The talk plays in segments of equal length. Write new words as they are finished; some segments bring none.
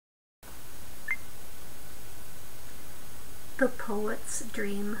The Poet's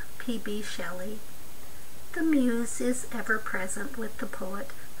Dream, P.B. Shelley. The muse is ever present with the poet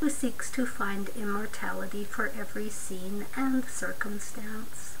who seeks to find immortality for every scene and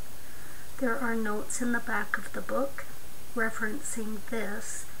circumstance. There are notes in the back of the book referencing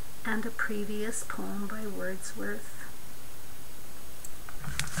this and a previous poem by Wordsworth.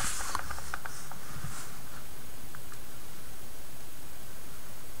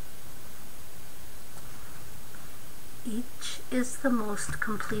 Each is the most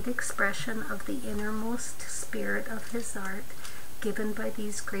complete expression of the innermost spirit of his art, given by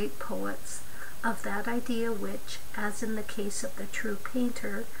these great poets, of that idea which, as in the case of the true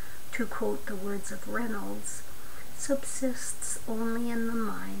painter, to quote the words of Reynolds, subsists only in the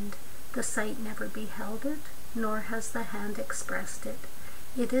mind. The sight never beheld it, nor has the hand expressed it.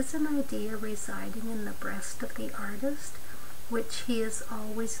 It is an idea residing in the breast of the artist, which he is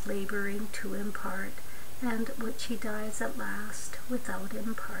always laboring to impart, and which he dies at last without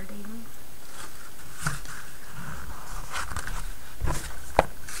imparting.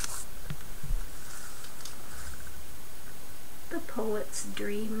 The Poet's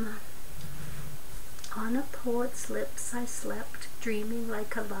Dream. On a poet's lips I slept, dreaming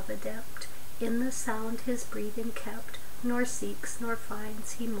like a love adept, in the sound his breathing kept, nor seeks nor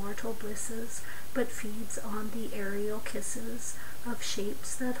finds he mortal blisses, but feeds on the aerial kisses of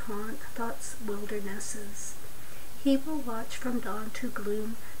shapes that haunt thought's wildernesses. He will watch from dawn to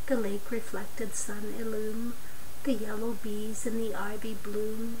gloom, the lake-reflected sun illume, the yellow bees in the ivy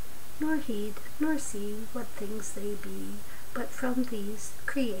bloom, nor heed nor see what things they be, but from these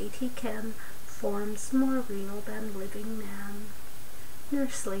create he can forms more real than living man,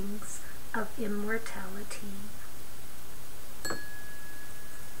 nurslings of immortality.